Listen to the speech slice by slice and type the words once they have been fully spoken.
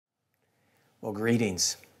Well,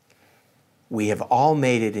 greetings. We have all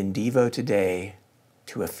made it in Devo today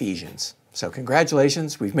to Ephesians. So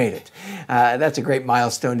congratulations, we've made it. That's a great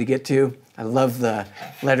milestone to get to. I love the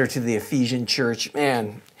letter to the Ephesian church.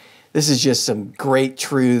 Man, this is just some great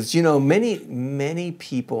truths. You know, many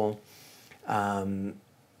people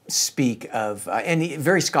speak of, and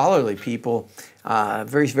very scholarly people,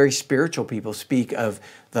 very spiritual people speak of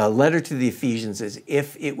the letter to the Ephesians as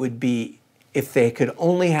if they could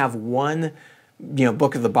only have one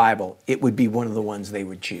book of the Bible, it would be one of the ones they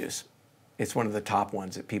would choose. It's one of the top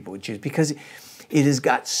ones that people would choose because it has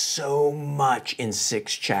got so much in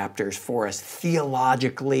 6 chapters for us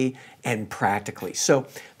theologically and practically. So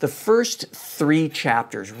the first 3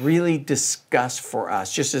 chapters really discuss for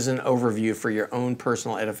us, just as an overview for your own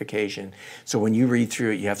personal edification. So when you read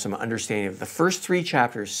through it, you have some understanding of it. The first 3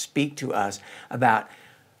 chapters speak to us about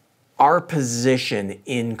our position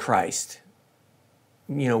in Christ.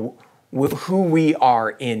 Who we are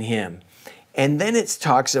in Him. And then it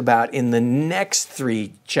talks about in the next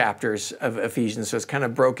 3 chapters of Ephesians, so it's kind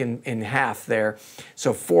of broken in half there.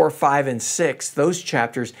 So 4, 5, and 6, those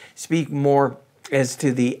chapters speak more as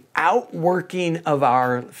to the outworking of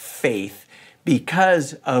our faith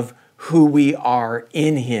because of who we are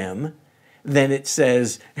in Him. Then it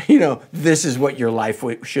says, this is what your life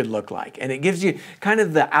should look like. And it gives you kind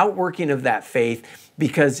of the outworking of that faith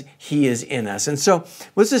because He is in us. And so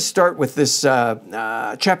let's just start with this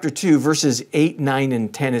chapter 2, verses 8, 9,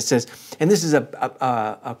 and 10. It says, and this is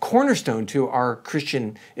a cornerstone to our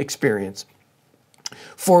Christian experience.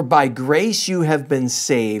 For by grace you have been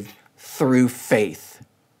saved through faith.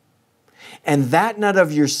 And that not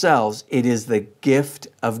of yourselves, it is the gift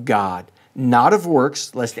of God, not of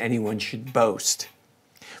works, lest anyone should boast.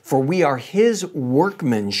 For we are His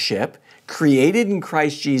workmanship, created in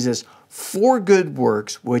Christ Jesus for good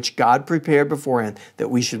works, which God prepared beforehand that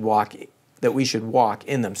we should walk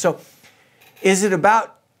in them. So, is it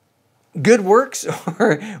about good works,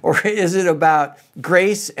 or is it about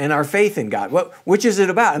grace and our faith in God? Which is it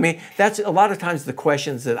about? I mean, that's a lot of times the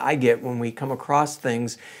questions that I get when we come across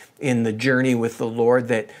things in the journey with the Lord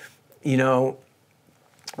that,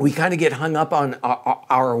 we kind of get hung up on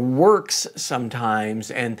our works sometimes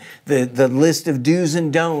and the list of do's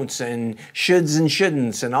and don'ts and shoulds and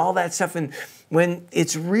shouldn'ts and all that stuff. And when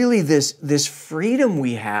it's really this freedom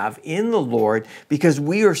we have in the Lord because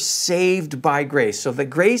we are saved by grace. So the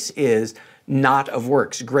grace is not of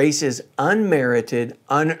works. Grace is unmerited,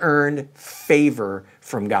 unearned favor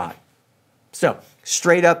from God. So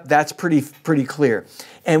straight up, that's pretty clear.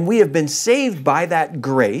 And we have been saved by that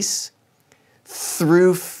grace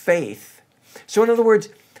through faith. So in other words,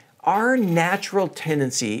 our natural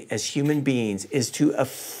tendency as human beings is to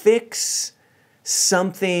affix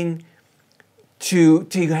something, to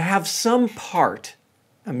have some part,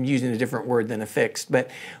 I'm using a different word than affixed, but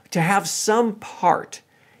to have some part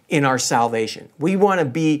in our salvation. We want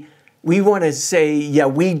to say, yeah,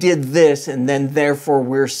 we did this and then therefore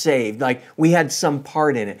we're saved. Like we had some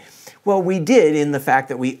part in it. Well, we did in the fact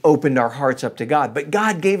that we opened our hearts up to God. But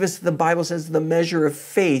God gave us, the Bible says, the measure of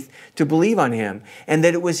faith to believe on Him. And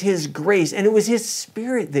that it was His grace and it was His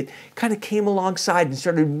Spirit that kind of came alongside and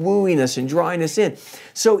started wooing us and drawing us in.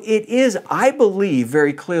 So it is, I believe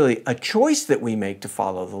very clearly, a choice that we make to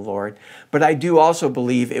follow the Lord. But I do also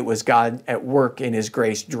believe it was God at work in His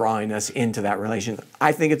grace drawing us into that relationship.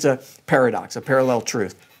 I think it's a paradox, a parallel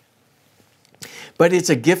truth. But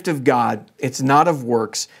it's a gift of God. It's not of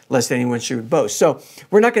works, lest anyone should boast. So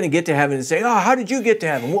we're not going to get to heaven and say, oh, how did you get to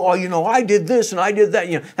heaven? Well, I did this and I did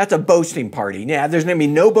that. That's a boasting party. Yeah, there's going to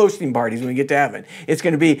be no boasting parties when we get to heaven. It's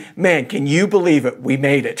going to be, man, can you believe it? We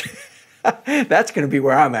made it. That's going to be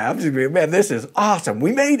where I'm at. I'm just going to be, man, this is awesome.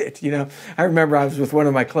 We made it. I remember I was with one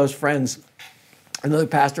of my close friends, another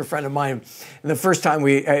pastor friend of mine, and the first time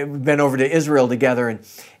we'd been over to Israel together,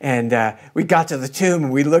 and we got to the tomb,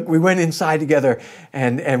 and we went inside together,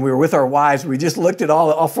 and we were with our wives. We just looked at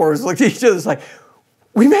all 4 of us, looked at each other, it's like,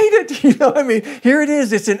 we made it, here it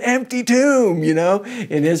is. It's an empty tomb,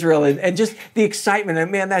 in Israel, and just the excitement.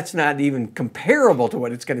 And man, that's not even comparable to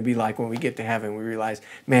what it's going to be like when we get to heaven. We realize,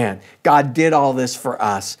 man, God did all this for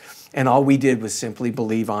us. And all we did was simply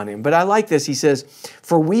believe on Him. But I like this. He says,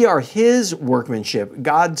 for we are His workmanship.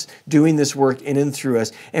 God's doing this work in and through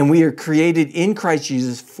us. And we are created in Christ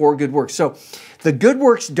Jesus for good works. So the good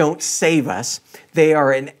works don't save us. They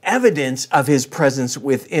are an evidence of His presence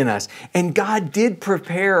within us. And God did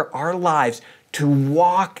prepare our lives to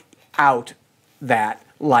walk out that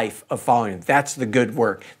life of following Him. That's the good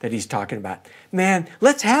work that He's talking about. Man,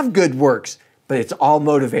 let's have good works. But it's all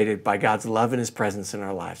motivated by God's love and His presence in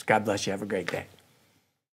our lives. God bless you. Have a great day.